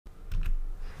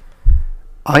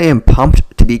I am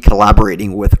pumped to be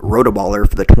collaborating with Rotoballer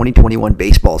for the 2021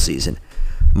 baseball season.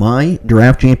 My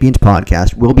Draft Champions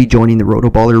podcast will be joining the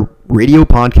Rotoballer Radio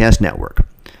Podcast Network.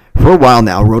 For a while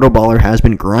now, Rotoballer has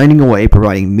been grinding away,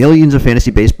 providing millions of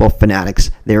fantasy baseball fanatics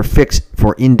their fix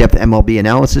for in-depth MLB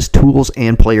analysis, tools,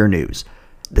 and player news.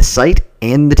 The site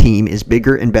and the team is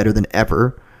bigger and better than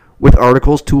ever, with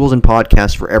articles, tools, and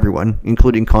podcasts for everyone,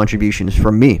 including contributions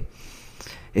from me.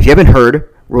 If you haven't heard,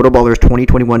 Rotoballer's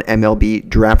 2021 MLB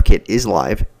Draft Kit is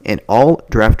live, and all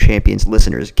Draft Champions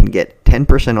listeners can get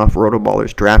 10% off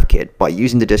Rotoballer's Draft Kit by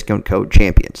using the discount code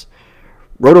CHAMPIONS.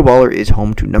 Rotoballer is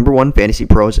home to number one fantasy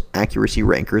pros accuracy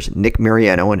rankers Nick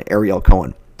Mariano and Ariel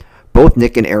Cohen. Both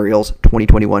Nick and Ariel's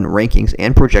 2021 rankings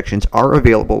and projections are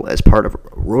available as part of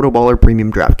Rotoballer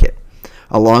Premium Draft Kit.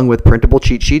 Along with printable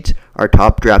cheat sheets, our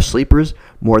top draft sleepers,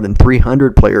 more than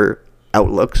 300 player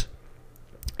outlooks,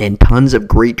 and tons of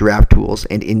great draft tools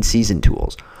and in-season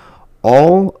tools.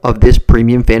 All of this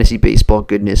premium fantasy baseball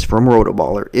goodness from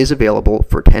Rotoballer is available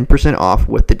for 10% off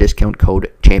with the discount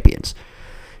code CHAMPIONS.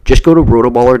 Just go to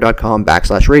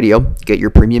rotoballer.com/radio, get your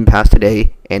premium pass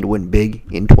today, and win big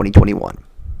in 2021.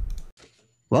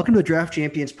 Welcome to the Draft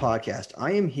Champions podcast.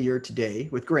 I am here today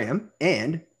with Graham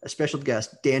and a special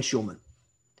guest, Dan Shulman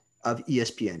of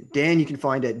ESPN. Dan, you can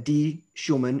find at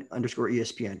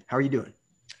dshulman_ESPN. How are you doing?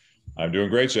 I'm doing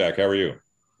great, Zach. How are you?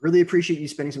 Really appreciate you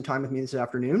spending some time with me this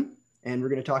afternoon, and we're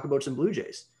going to talk about some Blue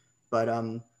Jays. But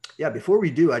before we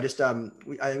do,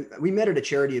 we met at a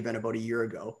charity event about a year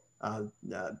ago,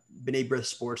 B'nai B'rith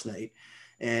Sports Night,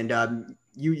 and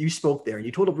you spoke there, and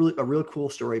you told a real cool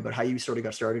story about how you sort of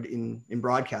got started in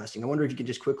broadcasting. I wonder if you could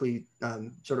just quickly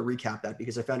sort of recap that,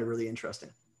 because I found it really interesting.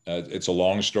 It's a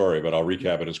long story, but I'll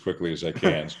recap it as quickly as I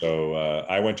can. So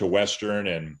I went to Western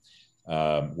and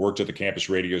worked at the campus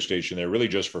radio station there, really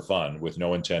just for fun, with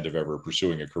no intent of ever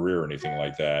pursuing a career or anything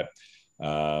like that.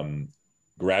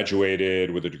 Graduated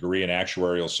with a degree in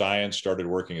actuarial science, started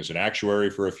working as an actuary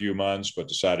for a few months, but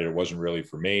decided it wasn't really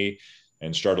for me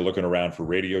and started looking around for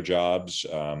radio jobs.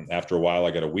 After a while,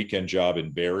 I got a weekend job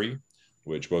in Barrie,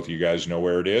 which both of you guys know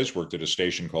where it is. Worked at a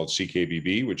station called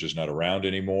CKBB, which is not around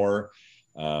anymore.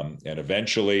 And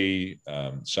eventually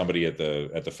somebody at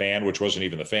the Fan, which wasn't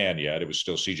even the Fan yet, it was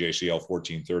still CJCL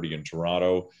 1430 in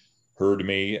Toronto, heard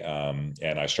me,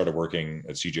 and I started working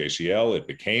at CJCL. It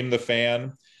became the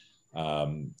Fan.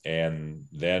 And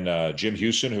then Jim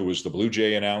Houston, who was the Blue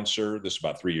Jay announcer, this is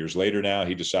about 3 years later now,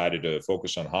 he decided to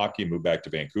focus on hockey, moved back to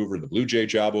Vancouver, and the Blue Jay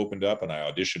job opened up, and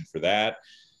I auditioned for that.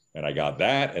 And I got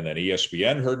that. And then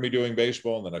ESPN heard me doing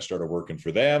baseball, and then I started working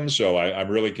for them. So I'm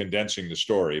really condensing the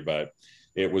story, but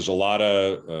it was a lot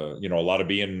of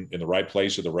being in the right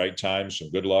place at the right time, some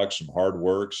good luck, some hard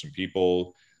work, some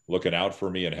people looking out for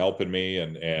me and helping me.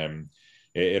 And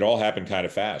it all happened kind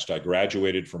of fast. I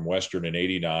graduated from Western in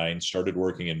 89, started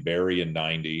working in Barrie in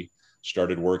 90,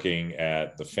 started working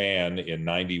at the Fan in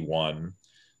 91,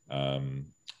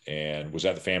 and was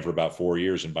at the Fan for about 4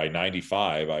 years. And by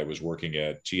 95, I was working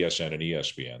at TSN and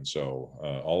ESPN. So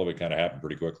all of it kind of happened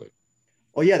pretty quickly.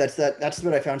 Well, yeah, that's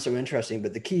what I found so interesting.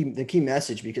 But the key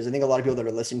message, because I think a lot of people that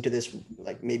are listening to this,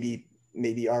 like maybe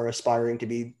are aspiring to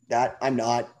be that. I'm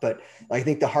not, but I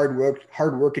think the hard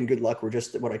work and good luck were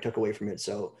just what I took away from it.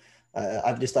 So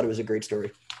I've just thought it was a great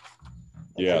story.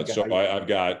 Yeah. So I've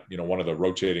got, one of the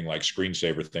rotating like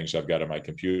screensaver things I've got on my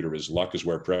computer is luck is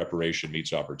where preparation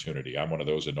meets opportunity. I'm one of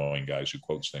those annoying guys who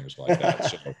quotes things like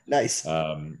that. So nice.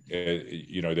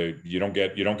 You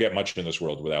don't get much in this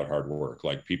world without hard work.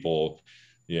 Like people,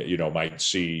 might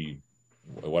see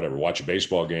watch a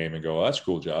baseball game and go, oh, that's a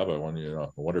cool job. I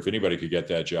wonder if anybody could get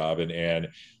that job. And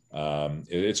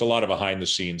it's a lot of behind the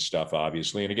scenes stuff,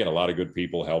 obviously. And again, a lot of good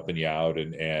people helping you out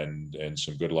and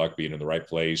some good luck being in the right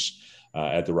place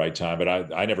at the right time. But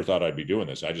I never thought I'd be doing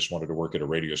this. I just wanted to work at a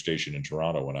radio station in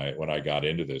Toronto when I got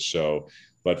into this. So,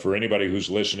 but for anybody who's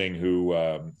listening, who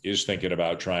is thinking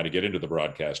about trying to get into the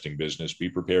broadcasting business, be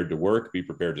prepared to work, be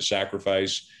prepared to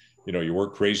sacrifice. You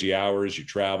work crazy hours, you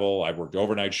travel. I've worked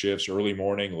overnight shifts, early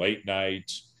morning, late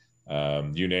night,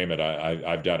 you name it.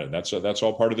 I've done it. That's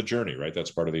all part of the journey, right? That's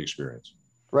part of the experience.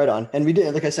 Right on. And we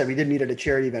did, like I said, we did meet at a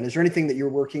charity event. Is there anything that you're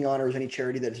working on, or is any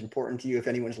charity that is important to you, if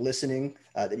anyone's listening,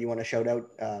 that you want to shout out,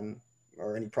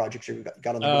 or any projects you've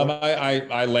got on the go?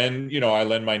 I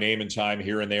lend my name and time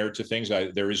here and there to things.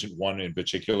 There isn't one in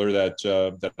particular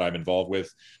that I'm involved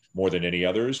with more than any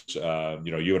others. You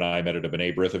and I met at a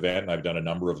B'nai B'rith event, and I've done a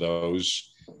number of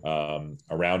those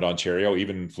around Ontario.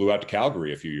 Even flew out to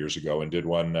Calgary a few years ago and did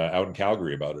one out in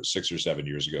Calgary about 6 or 7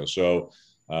 years ago. So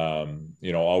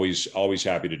always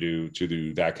happy to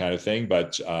do that kind of thing.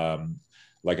 But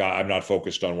I'm not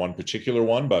focused on one particular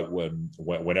one, but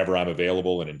whenever I'm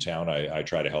available and in town, I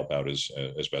try to help out as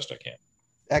best I can.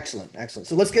 Excellent, excellent.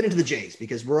 So let's get into the Jays,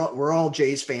 because we're all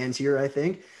Jays fans here, I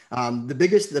think. The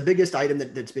biggest item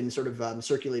that's been sort of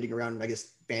circulating around, I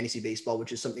guess, fantasy baseball,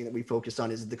 which is something that we focused on,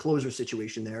 is the closer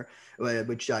situation there,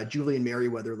 which Julian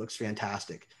Merryweather looks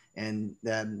fantastic, and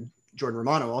Jordan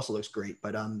Romano also looks great.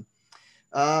 But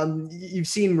you've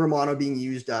seen Romano being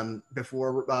used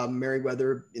before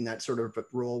Merryweather in that sort of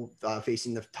role,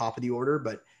 facing the top of the order,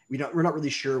 but we're not really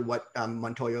sure what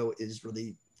Montoyo is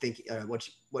really thinking,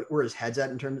 where his head's at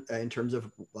in terms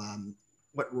of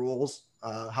what roles,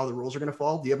 how the roles are going to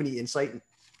fall. Do you have any insight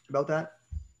about that?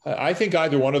 I think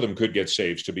either one of them could get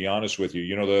saves, to be honest with you.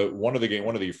 You know, one of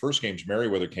the first games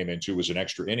Merryweather came into was an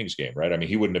extra innings game, right? I mean,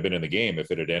 he wouldn't have been in the game if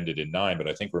it had ended in 9, but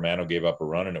I think Romano gave up a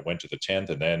run and it went to the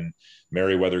 10th, and then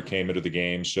Merryweather came into the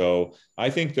game. So I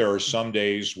think there are some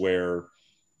days where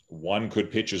one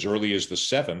could pitch as early as the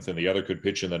 7th and the other could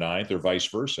pitch in the 9th, or vice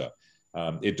versa.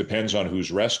 It depends on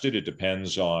who's rested. It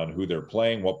depends on who they're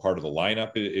playing, what part of the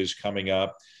lineup is coming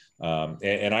up.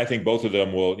 And I think both of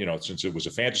them will, since it was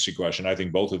a fantasy question, I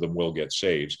think both of them will get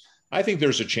saves. I think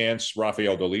there's a chance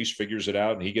Rafael Dolis figures it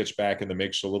out and he gets back in the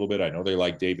mix a little bit. I know they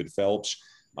like David Phelps.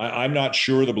 I'm not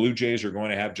sure the Blue Jays are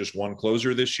going to have just one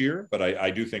closer this year, but I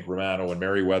do think Romano and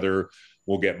Merryweather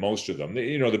will get most of them.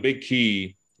 The big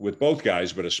key with both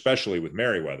guys, but especially with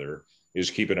Merryweather, is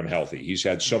keeping him healthy. He's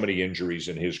had so many injuries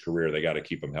in his career. They got to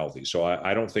keep him healthy. So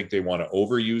I don't think they want to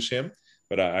overuse him,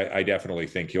 but I definitely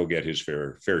think he'll get his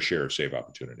fair share of save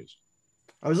opportunities.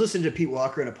 I was listening to Pete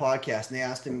Walker in a podcast, and they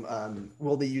asked him,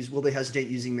 will they hesitate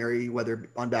using Merryweather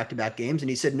on back-to-back games? And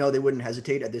he said, no, they wouldn't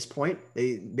hesitate at this point.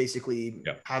 They basically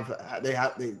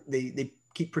they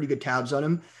keep pretty good tabs on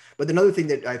him. But another thing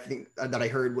that I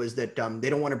heard was that they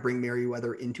don't want to bring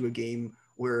Merryweather into a game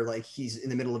where like he's in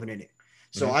the middle of an inning.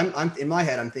 So I'm in my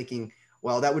head, I'm thinking,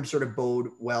 well, that would sort of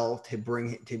bode well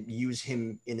to use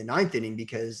him in the 9th inning,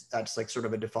 because that's like sort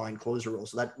of a defined closer role.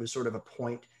 So that was sort of a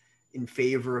point in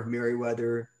favor of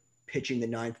Merryweather pitching the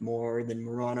 9th more than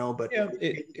Morano. But yeah,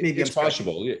 maybe it's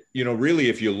possible. Really,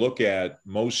 if you look at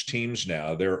most teams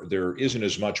now, there isn't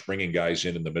as much bringing guys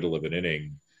in the middle of an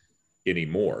inning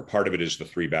anymore. Part of it is the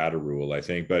 3-batter rule, I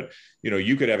think. But,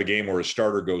 you could have a game where a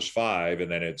starter goes 5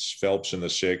 and then it's Phelps in the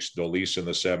 6th, Dolis in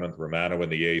the 7th, Romano in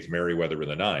the 8th, Merryweather in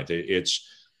the 9th.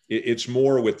 It's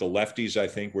more with the lefties, I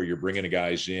think, where you're bringing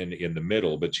guys in the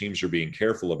middle, but teams are being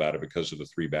careful about it because of the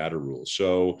 3-batter rule.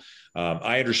 So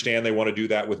I understand they want to do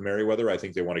that with Merryweather. I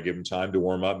think they want to give him time to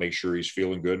warm up, make sure he's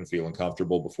feeling good and feeling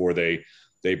comfortable before they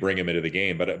bring him into the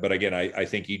game. But again, I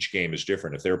think each game is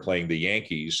different. If they're playing the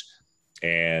Yankees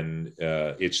and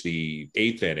it's the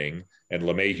 8th inning and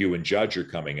LeMahieu and Judge are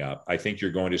coming up, I think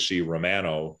you're going to see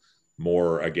Romano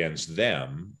more against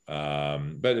them.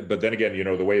 But then again,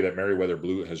 the way that Merryweather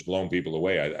has blown people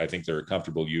away, I think they're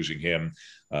comfortable using him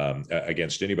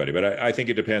against anybody. But I think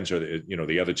it depends.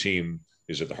 The other team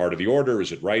is at the heart of the order.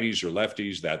 Is it righties or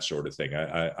lefties? That sort of thing.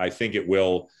 I think it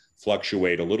will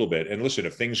fluctuate a little bit. And listen,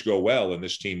 if things go well and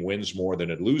this team wins more than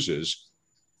it loses,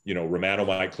 Romano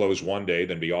might close one day,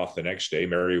 then be off the next day.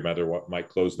 Merryweather might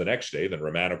close the next day, then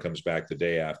Romano comes back the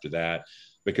day after that.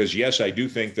 Because, yes, I do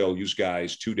think they'll use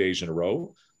guys 2 days in a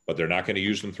row, but they're not going to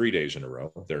use them 3 days in a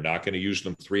row. They're not going to use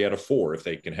them 3 out of 4 if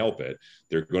they can help it.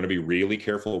 They're going to be really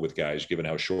careful with guys, given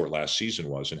how short last season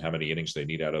was and how many innings they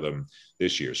need out of them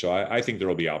this year. So I think there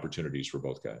will be opportunities for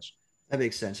both guys. That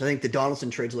makes sense. I think the Donaldson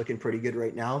trade's looking pretty good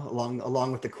right now,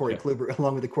 along with the Corey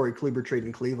Kluber trade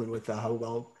in Cleveland, with how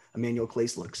well Emmanuel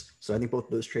Clase looks. So I think both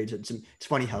of those trades, it's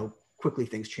funny how quickly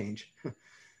things change.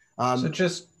 So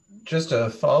just a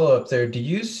follow up there. Do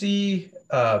you see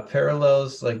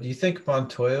parallels? Like, do you think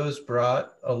Montoyo's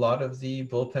brought a lot of the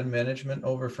bullpen management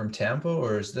over from Tampa,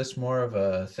 or is this more of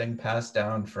a thing passed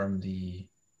down from the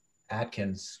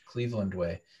Atkins Cleveland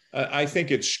way? I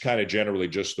think it's kind of generally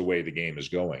just the way the game is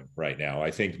going right now.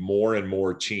 I think more and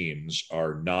more teams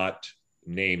are not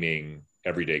naming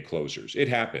everyday closers. It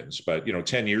happens, but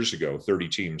 10 years ago, 30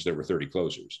 teams, there were 30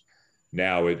 closers.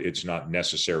 Now it's not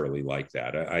necessarily like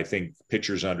that. I think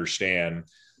pitchers understand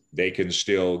they can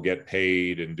still get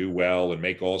paid and do well and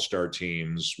make all-star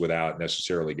teams without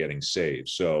necessarily getting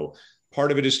saves. So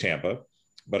part of it is Tampa,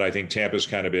 but I think Tampa's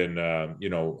kind of been,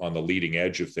 on the leading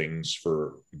edge of things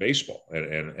for baseball.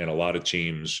 And a lot of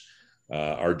teams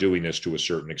are doing this to a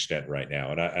certain extent right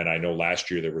now. And I know last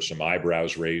year there were some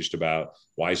eyebrows raised about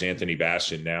why is Anthony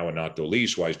Bass in now and not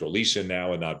Dolis? Why is Dolis in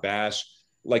now and not Bass?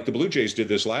 Like the Blue Jays did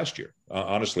this last year.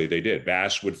 Honestly, they did.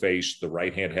 Bass would face the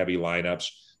right-hand heavy lineups.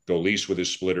 Dolis with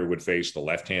his splitter would face the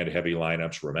left-hand heavy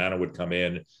lineups. Romano would come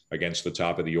in against the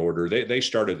top of the order. They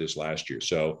started this last year.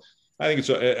 So I think it's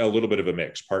a little bit of a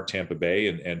mix, part Tampa Bay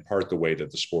and part the way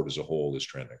that the sport as a whole is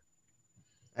trending.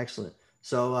 Excellent.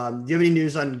 So do you have any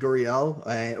news on Gurriel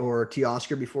or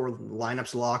Teoscar before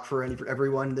lineups lock for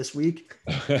everyone this week?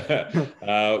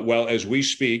 Well, as we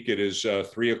speak, it is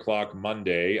 3:00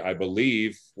 Monday, I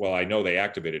believe. Well, I know they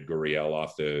activated Gurriel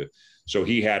off so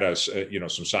he had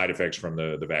some side effects from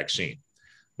the vaccine,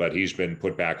 but he's been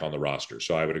put back on the roster.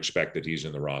 So I would expect that he's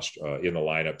in the roster, in the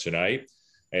lineup tonight.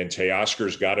 And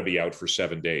Teoscar's got to be out for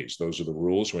 7 days. Those are the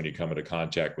rules when you come into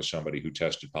contact with somebody who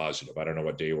tested positive. I don't know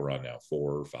what day we're on now,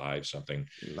 4 or 5, something.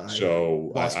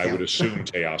 So I would assume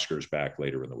Teoscar's back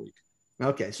later in the week.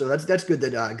 Okay, so that's good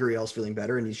that Gurriel's feeling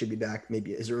better, and he should be back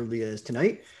maybe as early as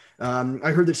tonight.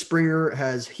 I heard that Springer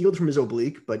has healed from his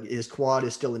oblique, but his quad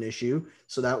is still an issue.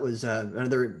 So that was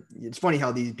another. It's funny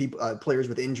how these people, players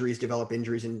with injuries, develop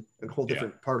injuries in a whole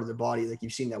different part of their body. Like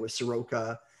you've seen that with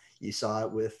Soroka, you saw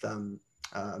it with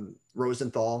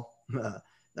Rosenthal. I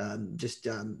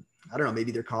don't know.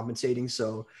 Maybe they're compensating.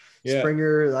 So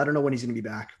Springer, I don't know when he's going to be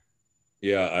back.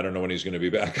 Yeah, I don't know when he's going to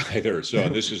be back either. So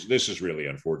this is really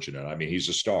unfortunate. I mean, he's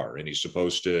a star, and he's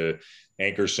supposed to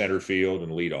anchor center field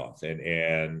and lead off,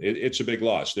 and it's a big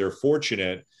loss. They're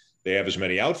fortunate they have as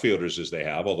many outfielders as they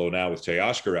have, although now with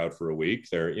Teoscar out for a week,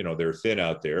 they're thin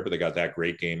out there, but they got that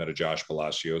great game out of Josh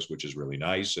Palacios, which is really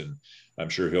nice, and I'm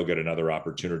sure he'll get another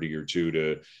opportunity or two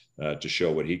to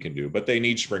show what he can do. But they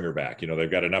need Springer back.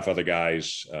 They've got enough other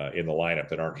guys in the lineup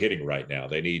that aren't hitting right now.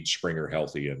 They need Springer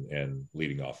healthy and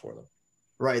leading off for them.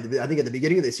 Right. I think at the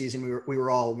beginning of the season, we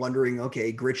were all wondering,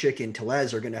 okay, Grichuk and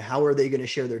Tellez how are they going to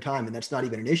share their time? And that's not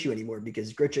even an issue anymore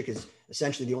because Grichuk is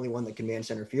essentially the only one that can man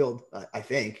center field, I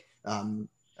think.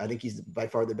 I think he's by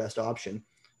far the best option.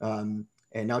 And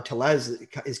now Tellez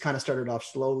is kind of started off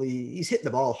slowly. He's hitting the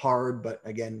ball hard, but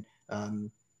again,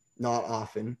 not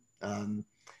often.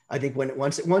 I think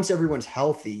once everyone's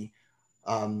healthy,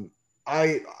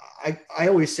 I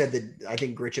always said that I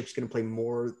think Grichuk's going to play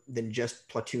more than just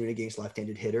platoon against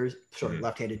left-handed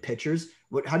left-handed pitchers.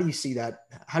 How do you see that?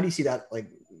 How do you see that like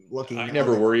looking? I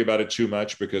never worry about it too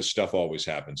much because stuff always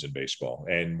happens in baseball.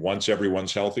 And once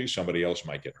everyone's healthy, somebody else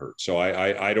might get hurt. So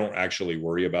I don't actually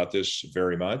worry about this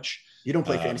very much. You don't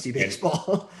play fantasy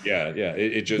baseball.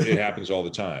 It happens all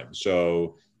the time.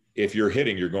 So if you're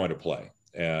hitting, you're going to play.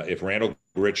 If Randal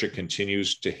Grichuk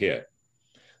continues to hit,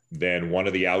 then one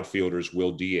of the outfielders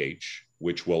will DH,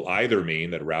 which will either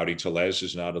mean that Rowdy Tellez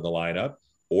is not in the lineup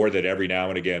or that every now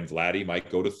and again Vladdy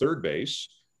might go to third base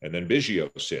and then Biggio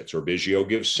sits, or Biggio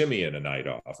gives Semien a night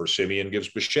off, or Semien gives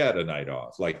Bichette a night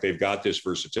off. Like they've got this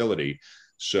versatility.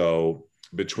 So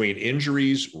between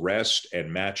injuries, rest, and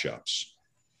matchups,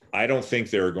 I don't think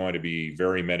there are going to be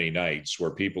very many nights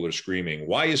where people are screaming,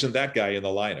 why isn't that guy in the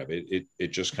lineup? It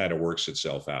just kind of works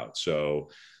itself out. So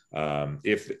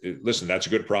listen, that's a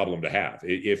good problem to have.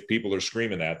 If people are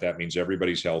screaming that means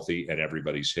everybody's healthy and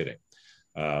everybody's hitting.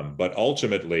 But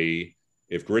ultimately,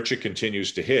 if Grichuk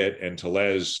continues to hit and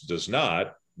Tellez does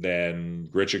not, then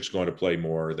Grichuk's going to play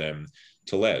more than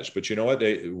Tellez. But you know what?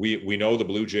 We know the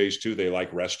Blue Jays too. They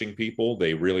like resting people.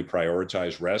 They really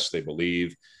prioritize rest. They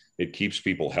believe it keeps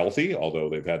people healthy, although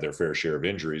they've had their fair share of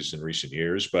injuries in recent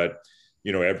years. But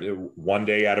one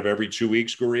day out of every 2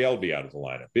 weeks, Gurriel will be out of the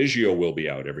lineup. Biggio will be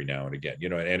out every now and again.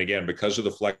 And again, because of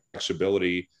the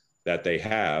flexibility that they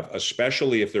have,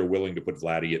 especially if they're willing to put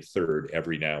Vladdy at third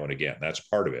every now and again, that's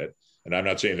part of it. And I'm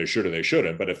not saying they should or they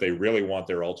shouldn't, but if they really want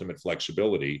their ultimate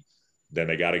flexibility, then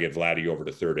they got to get Vladdy over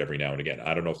to third every now and again.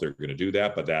 I don't know if they're going to do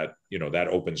that, but that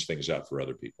opens things up for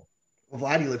other people. Well,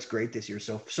 Vladdy looks great this year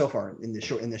so far in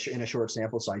a short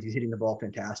sample size. He's hitting the ball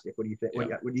fantastic. What do you think?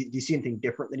 Yeah. Do you see anything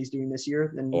different that he's doing this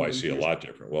year? I see a lot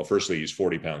different. Well, firstly, he's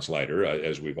 40 pounds lighter,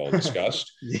 as we've all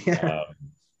discussed.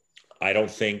 I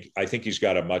think he's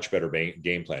got a much better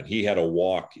game plan. He had a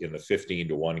walk in the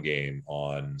 15-1 game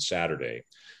on Saturday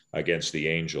against the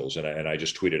Angels. And I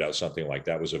just tweeted out something like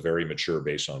that was a very mature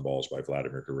base on balls by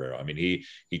Vladimir Guerrero. I mean,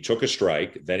 he took a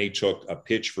strike, then he took a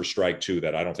pitch for strike two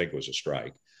that I don't think was a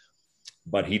strike.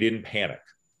 But he didn't panic.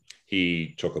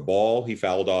 He took a ball, he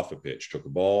fouled off a pitch, took a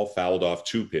ball, fouled off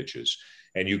two pitches.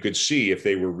 And you could see if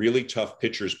they were really tough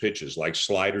pitches like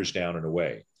sliders down and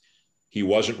away, he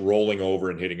wasn't rolling over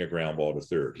and hitting a ground ball to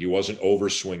third. He wasn't over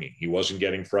swinging. He wasn't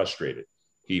getting frustrated.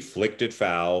 He flicked it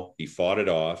foul, he fought it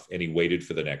off, and he waited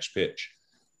for the next pitch.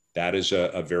 That is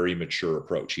a very mature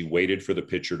approach. He waited for the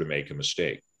pitcher to make a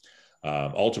mistake.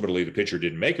 Ultimately, the pitcher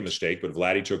didn't make a mistake, but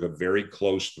Vladdy took a very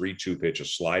close 3-2 pitch, a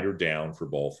slider down for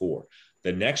ball 4.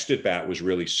 The next at bat was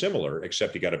really similar,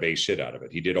 except he got a base hit out of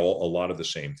it. He did a lot of the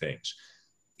same things.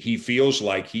 he feels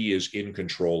like he is in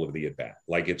control of the at bat,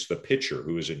 like it's the pitcher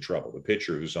who is in trouble, the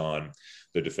pitcher who's on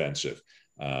the defensive.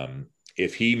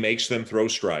 If he makes them throw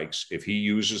strikes, if he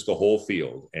uses the whole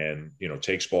field and,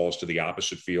 takes balls to the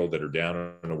opposite field that are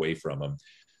down and away from him,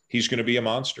 he's going to be a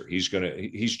monster. He's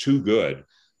too good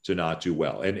to not do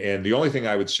well. And the only thing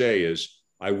I would say is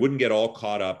I wouldn't get all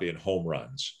caught up in home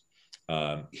runs.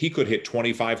 He could hit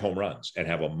 25 home runs and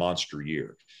have a monster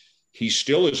year. He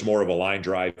still is more of a line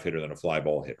drive hitter than a fly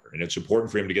ball hitter. And it's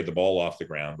important for him to get the ball off the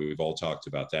ground. We've all talked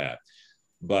about that.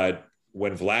 But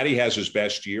when Vladdy has his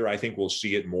best year, I think we'll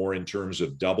see it more in terms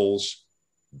of doubles,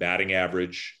 batting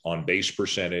average, on base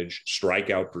percentage,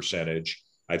 strikeout percentage.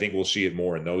 I think we'll see it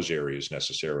more in those areas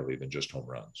necessarily than just home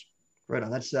runs. Right on.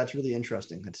 That's really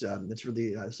interesting. That's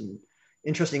really some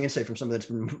interesting insight from someone that's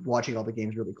been watching all the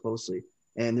games really closely.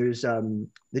 And there's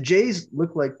the Jays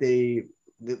look like they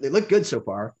look good so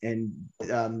far, and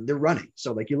they're running.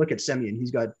 So like you look at Semien,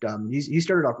 he's got he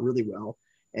started off really well.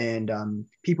 And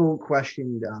people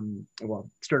questioned,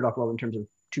 started off well in terms of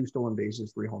 2 stolen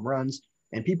bases, 3 home runs.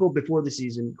 And people before the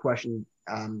season questioned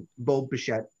Bo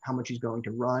Bichette, how much he's going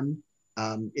to run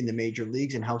in the major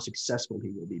leagues and how successful he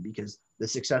will be, because the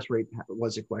success rate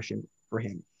was a question for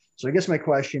him. So I guess my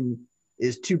question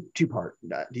is two-part.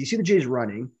 Do you see the Jays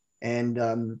running? And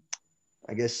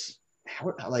I guess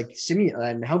like Semien,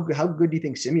 and how good do you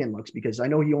think Semien looks? Because I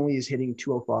know he only is hitting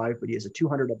 205, but he has a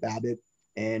 200 at BABIP,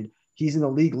 and he's in the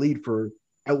league lead for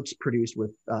outs produced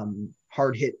with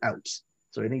hard hit outs.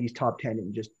 So I think he's top 10,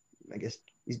 and I guess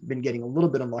he's been getting a little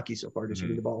bit unlucky so far, just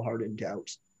hitting the ball hard into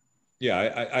outs.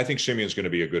 Yeah, I think Semien's going to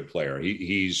be a good player.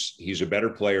 He's a better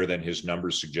player than his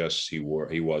numbers suggest he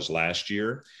was last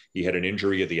year. He had an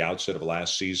injury at the outset of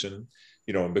last season,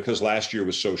 and because last year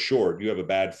was so short, you have a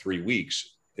bad 3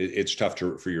 weeks. It's tough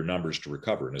for your numbers to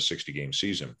recover in a 60-game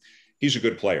season. He's a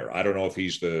good player. I don't know if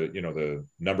he's the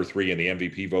number 3 in the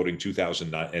MVP voting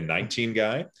 2019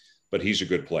 guy, but he's a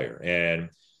good player. And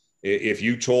if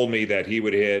you told me that he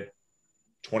would hit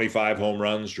 25 home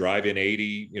runs, drive in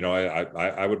 80,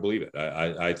 I would believe it.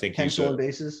 I think he's stolen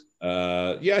bases.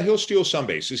 Yeah, he'll steal some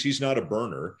bases. He's not a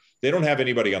burner. They don't have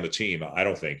anybody on the team, I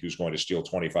don't think, who's going to steal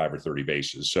 25 or 30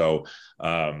 bases. So,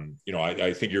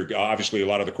 I think you're obviously, a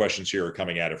lot of the questions here are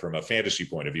coming at it from a fantasy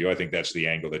point of view. I think that's the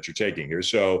angle that you're taking here.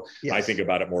 So yes. I think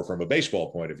about it more from a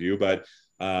baseball point of view, but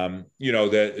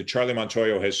that Charlie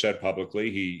Montoyo has said publicly,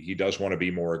 he does want to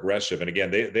be more aggressive. And again,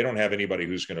 they don't have anybody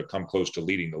who's going to come close to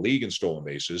leading the league in stolen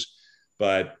bases,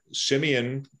 but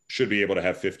Semien should be able to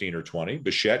have 15 or 20.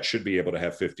 Bichette should be able to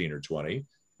have 15 or 20.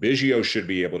 Biggio should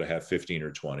be able to have 15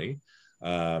 or 20.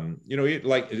 I'll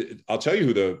tell you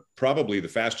who probably the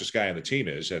fastest guy on the team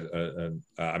is. And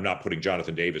I'm not putting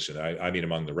Jonathan Davis in. I mean,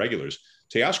 among the regulars,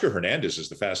 Teoscar Hernandez is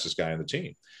the fastest guy on the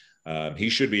team. He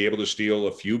should be able to steal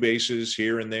a few bases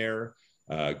here and there.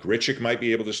 Grichuk might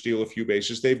be able to steal a few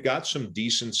bases. They've got some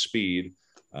decent speed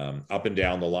up and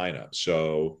down the lineup.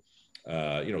 So,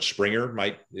 Springer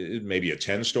maybe a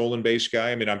 10 stolen base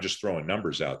guy. I mean, I'm just throwing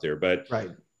numbers out there, but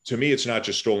right. To me, it's not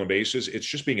just stolen bases. It's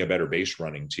just being a better base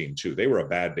running team too. They were a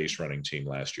bad base running team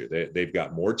last year. They've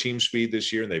got more team speed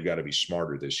this year, and they've got to be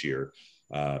smarter this year.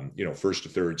 First to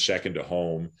third, second to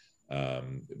home,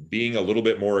 being a little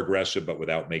bit more aggressive, but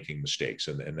without making mistakes.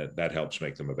 And that helps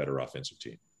make them a better offensive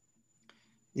team.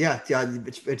 Yeah.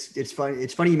 It's funny.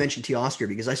 It's funny you mentioned Teoscar,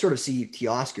 because I sort of see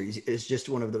Teoscar as just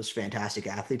one of those fantastic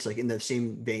athletes, like in the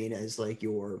same vein as like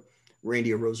your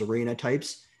Randy Arozarena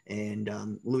types and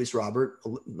Luis Robert,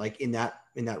 like in that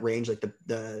range. Like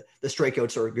the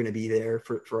strikeouts are going to be there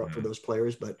for those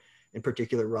players, but in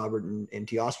particular Robert and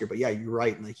Teoscar. But yeah, you're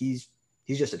right. Like he's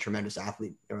just a tremendous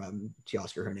athlete,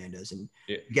 Teoscar Hernandez, and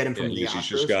get him from the Astros. He's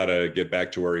just got to get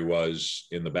back to where he was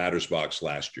in the batter's box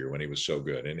last year when he was so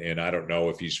good. And I don't know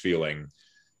if he's feeling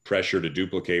pressure to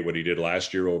duplicate what he did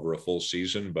last year over a full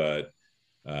season, but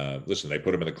listen, they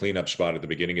put him in the cleanup spot at the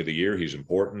beginning of the year. He's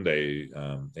important.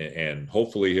 And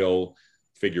hopefully he'll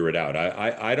figure it out.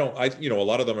 A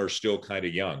lot of them are still kind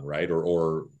of young, right?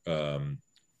 Or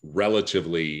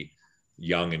relatively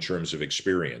young in terms of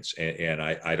experience. And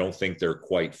I don't think they're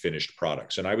quite finished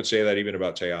products. And I would say that even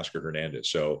about Teoscar Hernandez.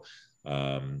 So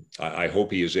I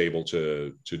hope he is able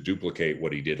to duplicate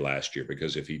what he did last year,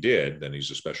 because if he did, then he's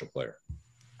a special player.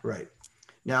 Right.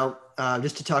 Now,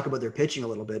 just to talk about their pitching a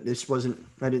little bit, this wasn't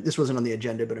on the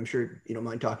agenda, but I'm sure you don't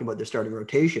mind talking about their starting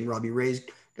rotation. Robbie Ray's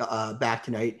back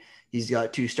tonight. He's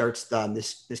got 2 starts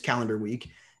this calendar week,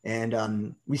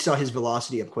 and we saw his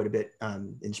velocity up quite a bit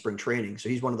in spring training. So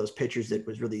he's one of those pitchers that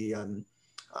was really a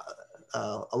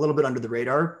little bit under the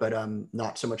radar, but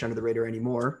not so much under the radar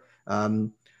anymore.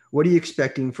 What are you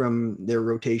expecting from their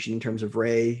rotation in terms of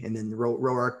Ray and then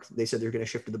Roark? They said they're going to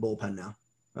shift to the bullpen now.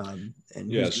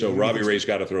 So Robbie Ray's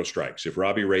got to throw strikes. If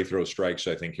Robbie Ray throws strikes,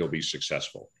 I think he'll be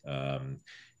successful.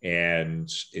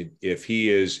 And if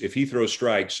he throws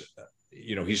strikes,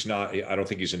 he's not. I don't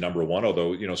think he's a number one.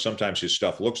 Although sometimes his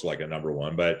stuff looks like a number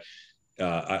one. But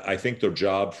I think the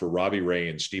job for Robbie Ray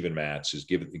and Steven Matz is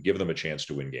give them a chance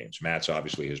to win games. Matz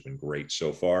obviously has been great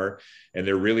so far, and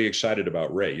they're really excited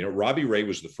about Ray. Robbie Ray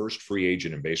was the first free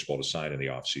agent in baseball to sign in the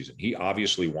offseason. He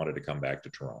obviously wanted to come back to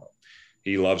Toronto.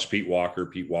 He loves Pete Walker.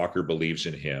 Pete Walker believes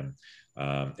in him.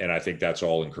 And I think that's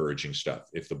all encouraging stuff.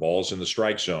 If the ball's in the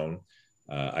strike zone,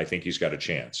 I think he's got a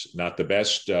chance. Not the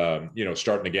best,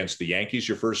 starting against the Yankees,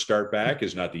 your first start back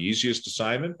is not the easiest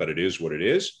assignment, but it is what it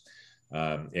is.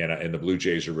 And the Blue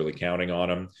Jays are really counting on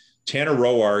him. Tanner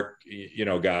Roark,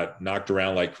 got knocked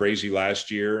around like crazy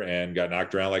last year and got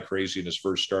knocked around like crazy in his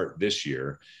first start this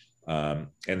year. And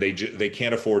they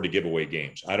can't afford to give away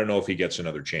games. I don't know if he gets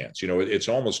another chance. It's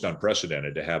almost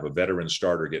unprecedented to have a veteran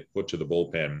starter get put to the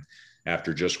bullpen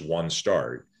after just one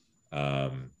start.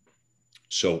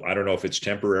 So I don't know if it's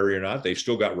temporary or not. They've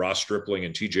still got Ross Stripling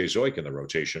and TJ Zoik in the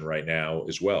rotation right now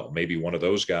as well. Maybe one of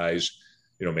those guys,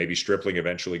 maybe Stripling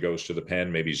eventually goes to the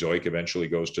pen. Maybe Zoik eventually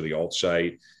goes to the alt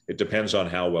site. It depends on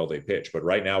how well they pitch. But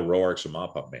right now, Roark's a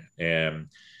mop-up man. And,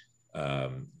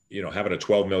 having a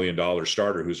 $12 million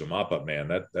starter who's a mop-up man,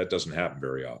 that doesn't happen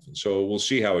very often. So we'll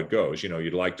see how it goes.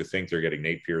 You'd like to think they're getting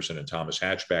Nate Pearson and Thomas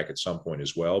Hatch back at some point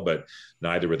as well, but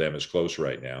neither of them is close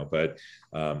right now. But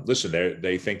listen,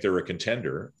 they think they're a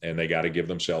contender, and they got to give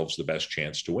themselves the best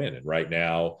chance to win. And right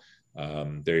now,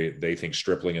 they think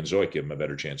Stripling and Zoik give them a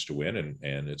better chance to win,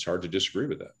 and it's hard to disagree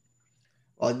with that.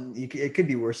 Well, it could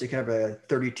be worse. They could have a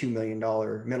 $32 million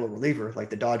middle reliever like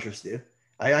the Dodgers do.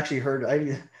 I actually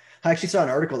saw an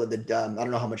article that I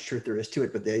don't know how much truth there is to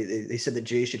it, but they said that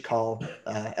Jay should call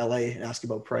LA and ask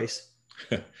about Price.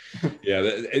 Yeah,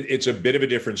 it's a bit of a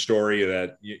different story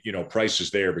that, Price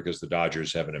is there because the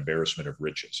Dodgers have an embarrassment of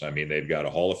riches. I mean, they've got a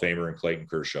Hall of Famer in Clayton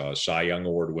Kershaw, a Cy Young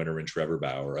Award winner in Trevor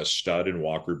Bauer, a stud in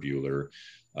Walker Buehler,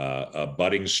 a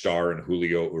budding star in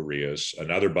Julio Urias,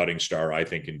 another budding star, I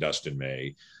think, in Dustin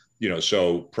May.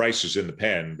 So Price is in the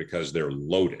pen because they're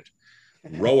loaded.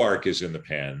 Roark is in the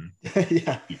pen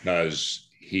because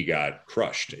he got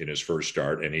crushed in his first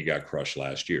start, and he got crushed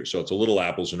last year. So it's a little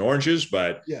apples and oranges,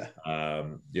 but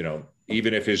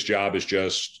even if his job is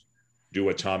just do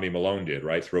what Tommy Malone did,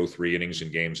 right? Throw 3 innings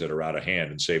in games that are out of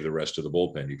hand and save the rest of the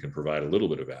bullpen, you can provide a little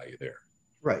bit of value there.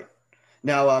 Right.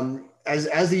 Now,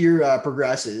 as the year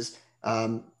progresses,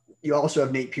 you also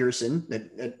have Nate Pearson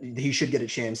that he should get a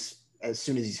chance as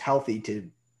soon as he's healthy to,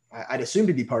 I'd assume,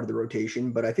 to be part of the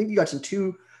rotation, but I think you got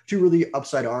two really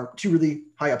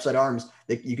high upside arms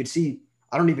that you could see.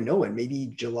 I don't even know when, maybe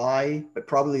July, but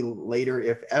probably later,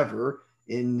 if ever,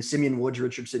 in Simeon Woods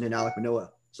Richardson and Alek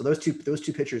Manoah. So those two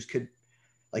pitchers could,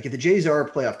 like, if the Jays are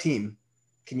a playoff team,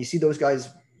 can you see those guys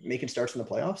making starts in the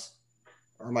playoffs?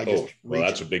 Or am I just well,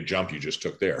 that's a big jump you just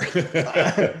took there.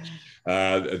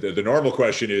 The normal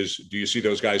question is, do you see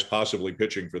those guys possibly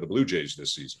pitching for the Blue Jays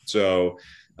this season? So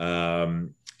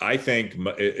I think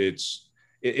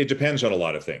it depends on a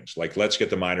lot of things. Like, let's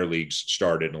get the minor leagues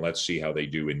started and let's see how they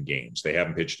do in games. They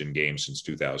haven't pitched in games since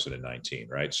 2019,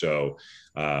 right? So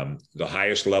the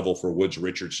highest level for Woods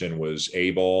Richardson was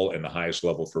A-ball, and the highest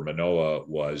level for Manoah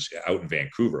was out in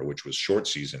Vancouver, which was short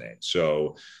season A.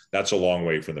 So that's a long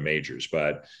way from the majors.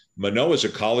 But Manoah's a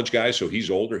college guy, so he's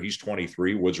older. He's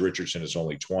 23. Woods Richardson is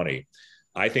only 20.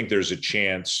 I think there's a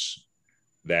chance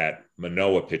that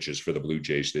Manoah pitches for the Blue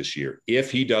Jays this year, if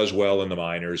he does well in the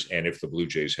minors and if the Blue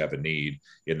Jays have a need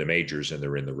in the majors and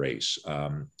they're in the race.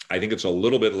 I think it's a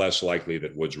little bit less likely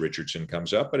that Woods Richardson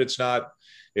comes up, but it's not,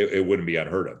 it wouldn't be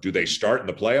unheard of. Do they start in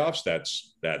the playoffs?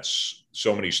 That's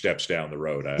so many steps down the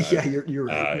road. You're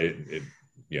right.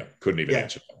 Couldn't even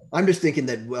answer that. I'm just thinking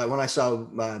that when I saw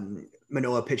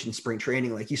Manoah pitch in spring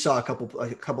training, like, you saw a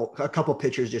couple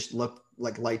pitchers just look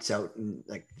like lights out, and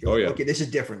like, okay, this is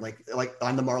different. Like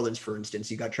on the Marlins, for instance,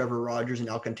 you got Trevor Rogers and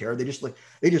Alcantara. They just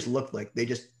looked like they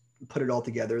just put it all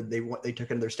together. They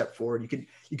took another step forward.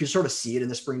 You could sort of see it in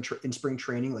the spring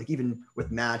training, like even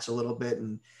with Matz a little bit,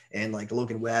 and like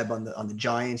Logan Webb on the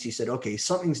Giants. He said, okay,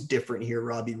 something's different here,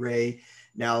 Robbie Ray.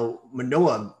 Now,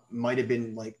 Manoah might have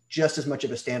been like just as much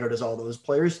of a standout as all those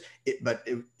players, but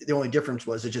the only difference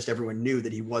was that just everyone knew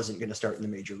that he wasn't going to start in the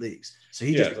major leagues. So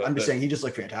he just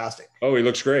looked fantastic. Oh, he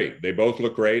looks great. They both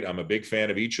look great. I'm a big fan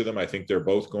of each of them. I think they're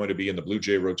both going to be in the Blue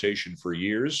Jay rotation for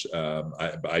years.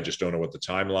 I just don't know what the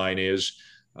timeline is.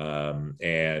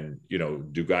 And,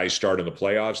 do guys start in the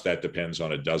playoffs? That depends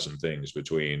on a dozen things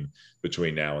between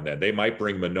now and then. They might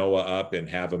bring Manoah up and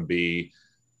have him be,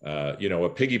 a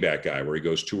piggyback guy where he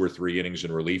goes 2 or 3 innings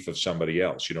in relief of somebody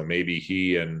else. Maybe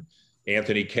he and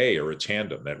Anthony Kay are a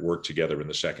tandem that work together in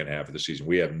the second half of the season.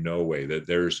 We have no way that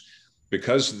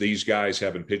because these guys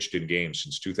haven't pitched in games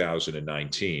since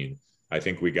 2019. I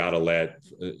think we got to let,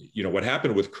 what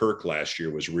happened with Kirk last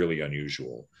year was really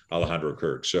unusual, Alejandro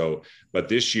Kirk. So, but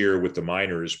this year with the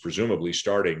minors, presumably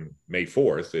starting May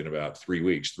 4th in about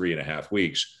 3.5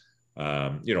 weeks,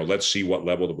 let's see what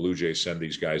level the Blue Jays send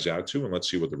these guys out to, and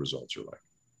let's see what the results are like.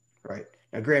 Right.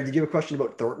 Now, Graham, did you have a question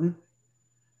about Thornton?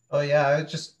 Oh, yeah. I was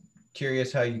just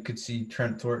curious how you could see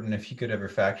Trent Thornton, if he could ever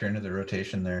factor into the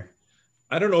rotation there.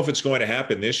 I don't know if it's going to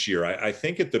happen this year. I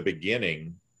think at the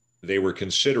beginning they were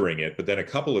considering it, but then a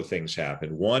couple of things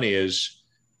happened. One is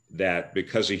that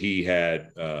because he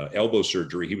had elbow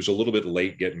surgery, he was a little bit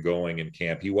late getting going in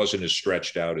camp. He wasn't as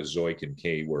stretched out as Zoik and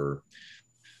Kay were.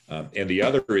 And the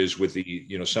other is with the,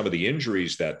 some of the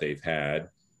injuries that they've had,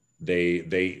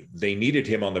 they needed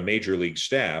him on the major league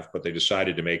staff, but they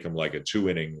decided to make him like a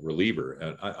 2-inning reliever.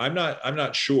 And I'm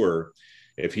not sure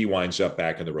if he winds up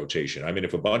back in the rotation. I mean,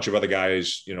 if a bunch of other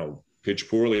guys, pitch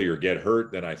poorly or get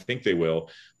hurt, then I think they will.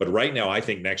 But right now, I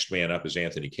think next man up is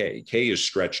Anthony Kay. Kay is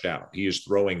stretched out. He is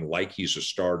throwing like he's a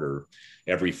starter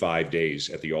every 5 days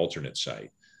at the alternate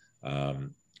site.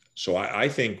 So I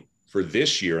think for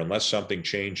this year, unless something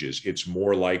changes, it's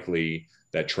more likely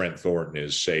that Trent Thornton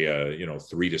is, say, a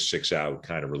 3 to 6 out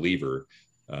kind of reliever,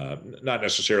 not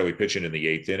necessarily pitching in the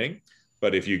 8th inning.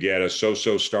 But if you get a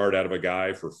so-so start out of a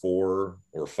guy for 4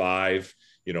 or 5,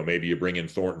 maybe you bring in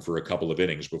Thornton for a couple of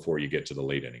innings before you get to the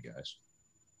late inning guys.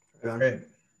 Great.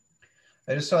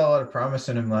 I just saw a lot of promise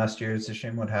in him last year. It's a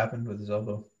shame what happened with his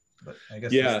elbow. But I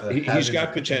guess he's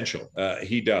got potential.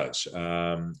 He does.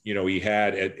 He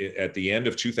had at the end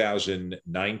of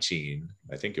 2019,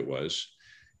 I think it was,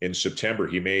 in September,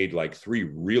 he made like 3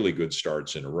 really good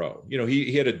starts in a row.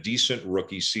 He had a decent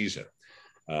rookie season,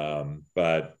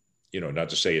 but not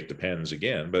to say it depends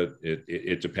again, but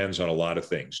it depends on a lot of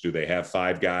things. Do they have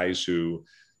 5 guys who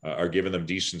are giving them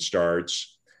decent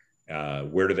starts?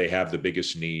 Where do they have the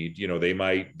biggest need? They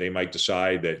might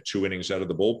decide that 2 innings out of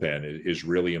the bullpen is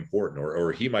really important,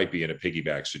 or he might be in a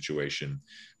piggyback situation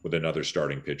with another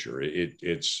starting pitcher.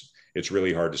 It's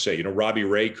really hard to say. Robbie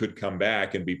Ray could come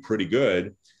back and be pretty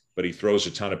good, but he throws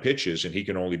a ton of pitches and he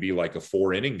can only be like a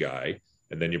 4-inning guy.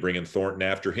 And then you bring in Thornton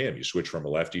after him. You switch from a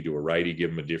lefty to a righty,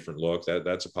 give him a different look.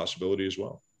 That's a possibility as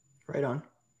well. Right on.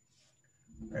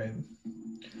 Right.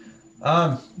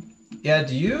 Yeah.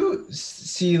 Do you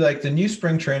see like the new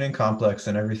spring training complex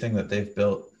and everything that they've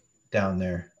built down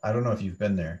there? I don't know if you've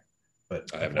been there, but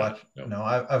I've watched. No,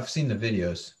 I've seen the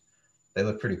videos. They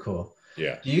look pretty cool.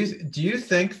 Yeah. Do you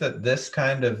think that this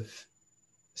kind of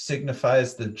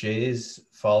signifies the Jays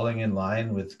falling in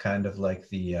line with kind of like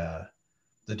the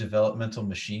developmental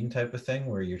machine type of thing,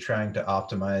 where you're trying to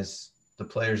optimize the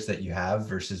players that you have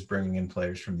versus bringing in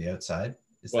players from the outside?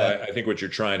 I think what you're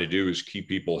trying to do is keep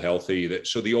people healthy.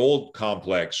 So the old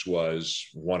complex was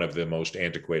one of the most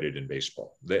antiquated in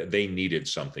baseball. They needed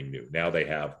something new. Now they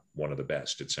have one of the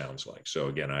best, it sounds like. So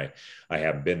again, I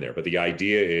haven't been there, but the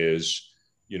idea is,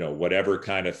 whatever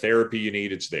kind of therapy you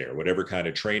need, it's there. Whatever kind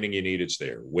of training you need, it's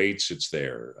there. Weights, it's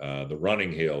there. The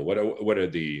running hill, what are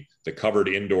the covered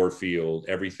indoor field,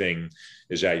 everything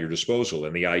is at your disposal.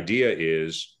 And the idea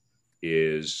is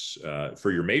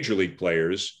for your major league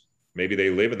players, maybe they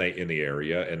live in the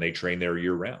area and they train there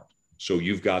year round. So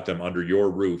you've got them under your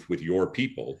roof with your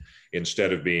people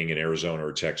instead of being in Arizona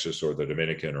or Texas or the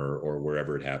Dominican or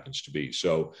wherever it happens to be.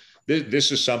 So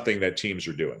this is something that teams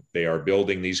are doing. They are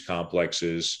building these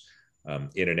complexes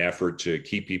in an effort to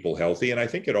keep people healthy. And I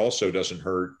think it also doesn't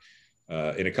hurt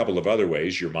in a couple of other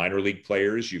ways. Your minor league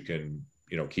players, you can,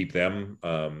 keep them,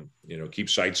 keep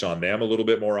sights on them a little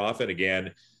bit more often.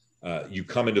 Again, you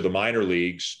come into the minor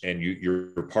leagues and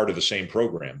you're part of the same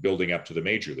program building up to the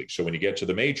major league. So when you get to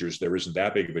the majors, there isn't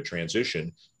that big of a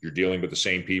transition. You're dealing with the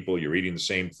same people, you're eating the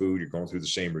same food, you're going through the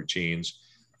same routines.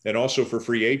 And also for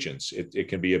free agents, it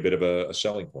can be a bit of a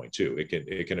selling point too.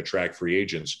 It can attract free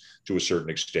agents to a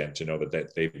certain extent to know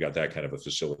that they've got that kind of a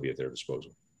facility at their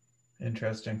disposal.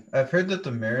 Interesting. I've heard that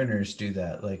the Mariners do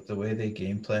that, like the way they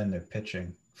game plan their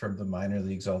pitching from the minor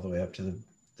leagues all the way up to the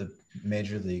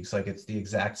major leagues. Like it's the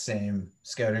exact same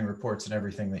scouting reports and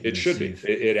everything that you receive.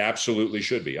 Be. It absolutely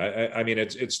should be. I mean,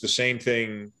 it's the same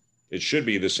thing. It should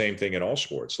be the same thing in all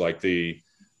sports. Like the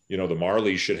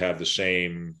Marlies should have the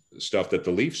same stuff that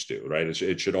the Leafs do, right?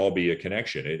 It should all be a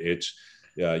connection.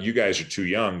 you guys are too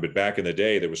young, but back in the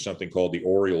day, there was something called the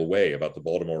Oriole Way about the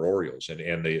Baltimore Orioles.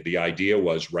 And the idea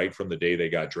was right from the day they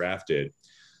got drafted,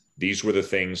 these were the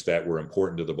things that were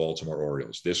important to the Baltimore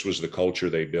Orioles. This was the culture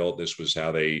they built. This was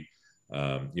how they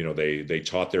they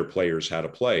taught their players how to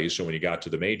play. So when you got to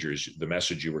the majors, the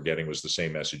message you were getting was the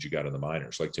same message you got in the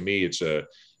minors. Like, to me, it's a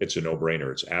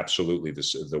no-brainer. It's absolutely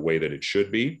the way that it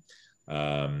should be.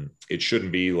 It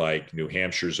shouldn't be like New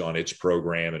Hampshire's on its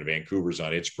program and Vancouver's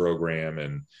on its program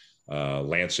and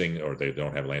Lansing, or they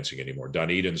don't have Lansing anymore,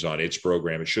 Dunedin's on its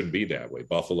program. It shouldn't be that way.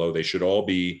 Buffalo, they should all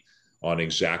be on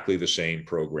exactly the same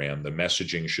program. The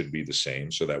messaging should be the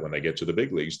same so that when they get to the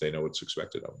big leagues, they know what's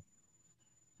expected of them.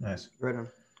 Nice. Right on.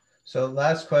 So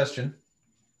last question.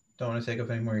 Don't want to take up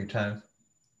any more of your time.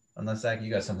 Unless, Zach,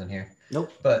 you got something here.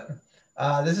 Nope. But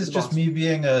this is just me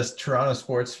being a Toronto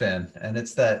sports fan. And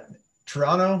it's that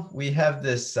Toronto, we have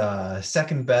this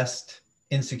second best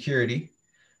insecurity.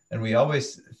 And we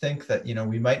always think that,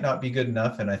 we might not be good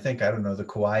enough. And I think, I don't know, the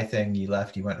Kawhi thing, he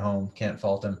left, he went home, can't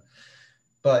fault him.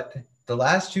 But the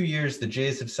last 2 years, the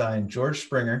Jays have signed George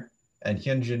Springer and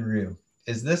Hyunjin Ryu.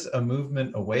 Is this a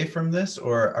movement away from this,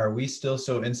 or are we still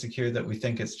so insecure that we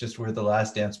think it's just we're the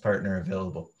last dance partner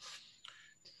available?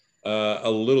 A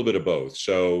little bit of both.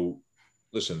 So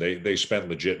listen, they spent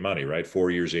legit money, right? 4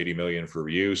 years, $80 million for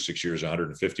Ryu, 6 years,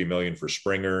 $150 million for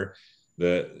Springer.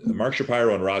 The Mark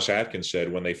Shapiro and Ross Atkins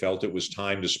said when they felt it was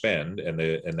time to spend and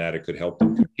that it could help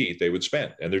them compete, they would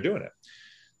spend, and they're doing it.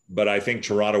 But I think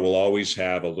Toronto will always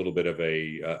have a little bit of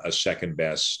a second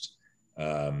best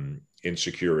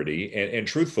insecurity. And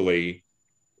truthfully,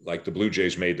 like, the Blue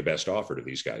Jays made the best offer to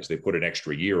these guys. They put an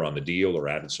extra year on the deal or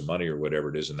added some money or whatever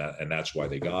it is. And that's why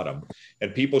they got them.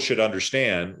 And people should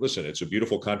understand, listen, it's a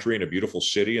beautiful country and a beautiful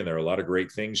city, and there are a lot of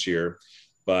great things here.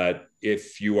 But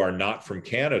if you are not from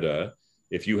Canada,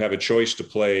 if you have a choice to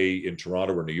play in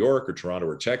Toronto or New York or Toronto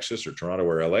or Texas or Toronto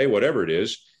or LA, whatever it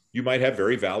is, you might have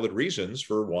very valid reasons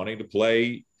for wanting to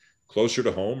play closer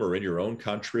to home or in your own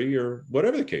country or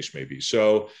whatever the case may be.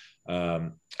 So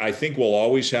I think we'll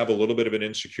always have a little bit of an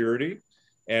insecurity.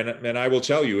 And I will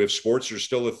tell you, if sports are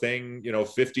still a thing,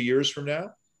 50 years from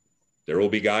now, there will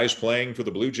be guys playing for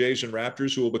the Blue Jays and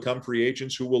Raptors who will become free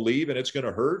agents, who will leave, and it's going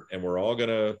to hurt. And we're all going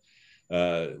to,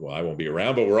 well, I won't be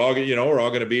around, but we're all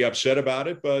going to be upset about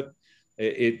it. But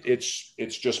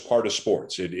it's just part of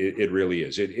sports. It really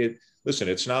is. Listen,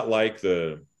 it's not like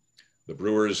the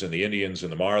Brewers and the Indians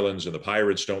and the Marlins and the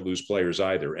Pirates don't lose players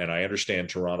either. And I understand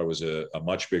Toronto is a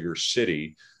much bigger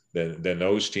city than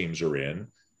those teams are in,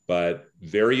 but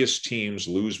various teams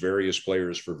lose various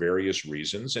players for various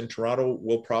reasons. And Toronto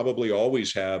will probably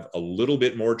always have a little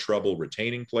bit more trouble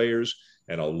retaining players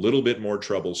and a little bit more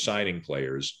trouble signing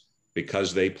players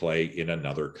because they play in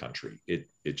another country. It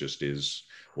just is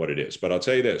what it is. But I'll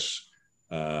tell you this,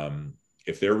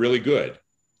 if they're really good,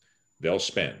 they'll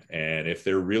spend. And if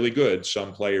they're really good,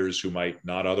 some players who might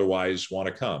not otherwise want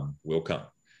to come will come,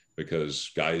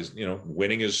 because guys,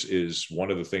 winning is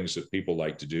one of the things that people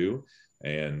like to do.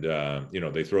 And,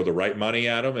 they throw the right money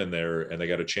at them and they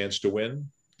got a chance to win.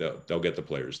 They'll get the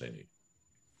players they need.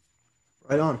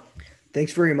 Right on.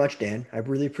 Thanks very much, Dan. I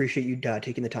really appreciate you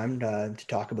taking the time to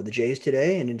talk about the Jays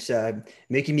today, and it's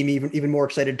making me even more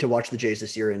excited to watch the Jays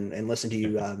this year and listen to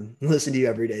you listen to you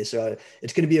every day. So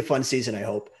it's going to be a fun season, I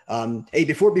hope. Hey,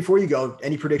 before you go,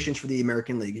 any predictions for the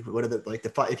American League? What are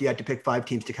the five, if you had to pick 5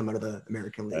 teams to come out of the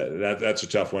American League? That's a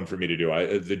tough one for me to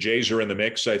do. The Jays are in the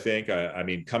mix, I think. I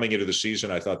mean, coming into the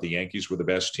season, I thought the Yankees were the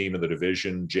best team in the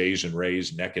division. Jays and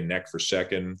Rays neck and neck for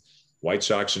second. White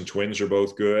Sox and Twins are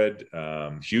both good.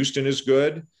 Houston is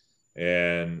good.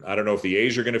 And I don't know if the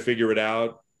A's are going to figure it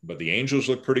out, but the Angels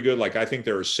look pretty good. Like, I think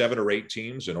there are 7 or 8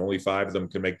 teams and only 5 of them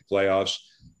can make the playoffs.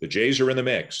 The Jays are in the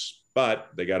mix, but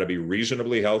they got to be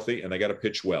reasonably healthy and they got to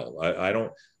pitch well.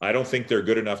 I don't think they're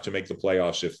good enough to make the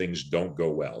playoffs if things don't go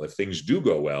well. If things do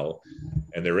go well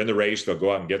and they're in the race, they'll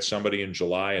go out and get somebody in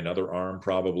July, another arm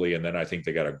probably. And then I think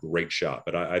they got a great shot,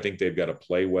 but I think they've got to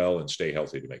play well and stay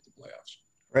healthy to make the playoffs.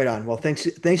 Right on. Well, thanks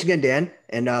again, Dan.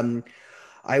 And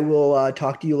I will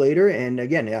talk to you later. And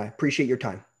again, I appreciate your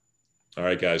time. All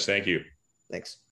right, guys. Thank you. Thanks.